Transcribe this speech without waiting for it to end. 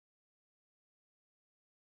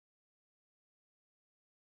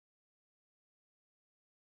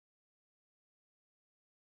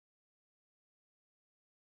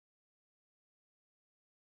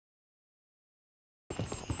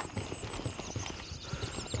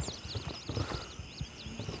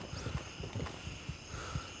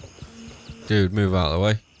Dude, move out of the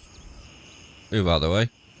way. Move out of the way.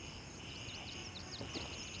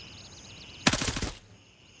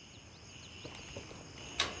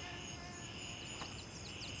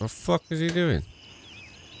 What the fuck is he doing?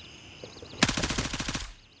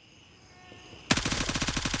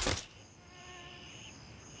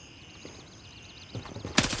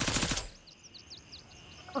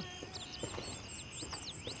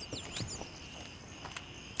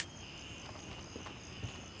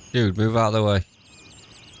 Dude, move out of the way.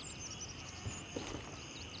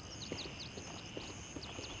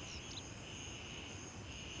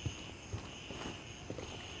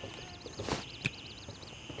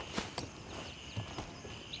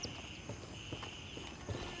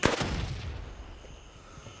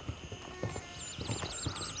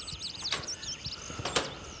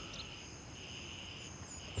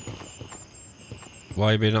 Why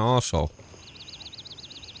are you being an arsehole?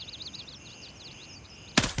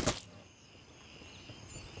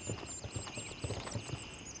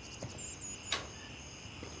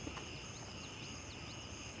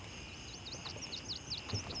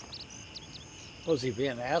 Was he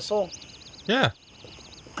being an asshole? Yeah.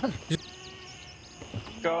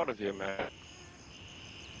 Get out of here, man.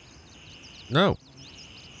 No,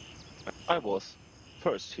 I was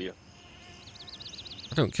first here.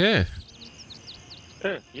 I don't care.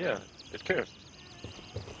 Yeah, it cares.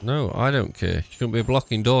 No, I don't care. You shouldn't be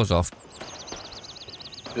blocking doors off.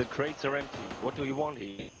 The crates are empty. What do you want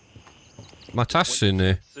here? My task's in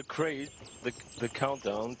there. The crate, the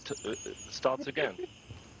countdown starts again.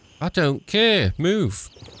 I don't care. Move.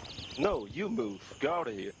 No, you move. Get out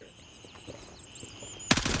of here.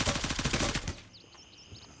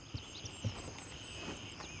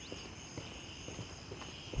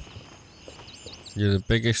 You're the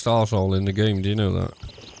biggest arsehole in the game, do you know that?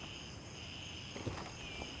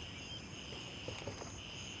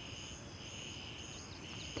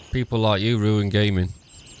 People like you ruin gaming.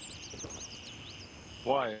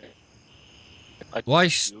 Why? Why?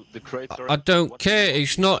 The crates are I don't care.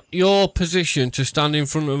 It's not your position to stand in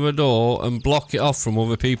front of a door and block it off from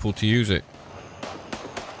other people to use it.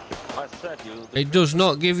 I said you. It does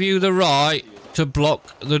not give you the right to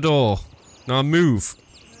block the door. Now move.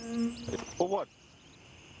 For what?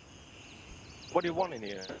 What do you want in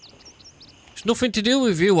here? It's nothing to do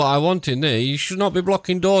with you what I want in there. You should not be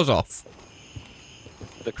blocking doors off.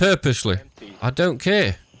 The Purposely. empty. I don't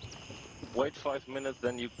care. Wait 5 minutes,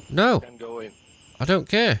 then you No, can go in. I don't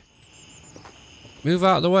care. Move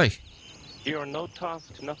out of the way. Here are no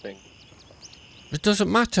tasks, nothing. It doesn't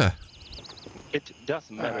matter. It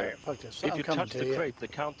doesn't matter. Alright, fuck this. If I'm you coming touch to the you. crate, the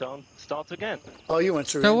countdown starts again. Oh, you went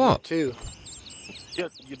through So India what? too. Yeah,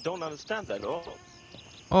 you don't understand that at all.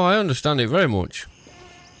 Oh, I understand it very much.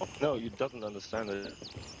 No, you doesn't understand it.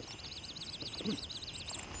 You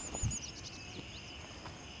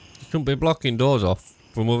shouldn't be blocking doors off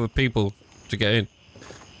from other people to get in.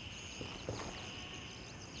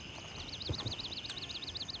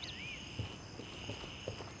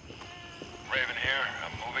 Raven here.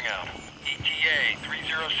 I'm moving out. ETA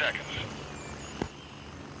 30 seconds.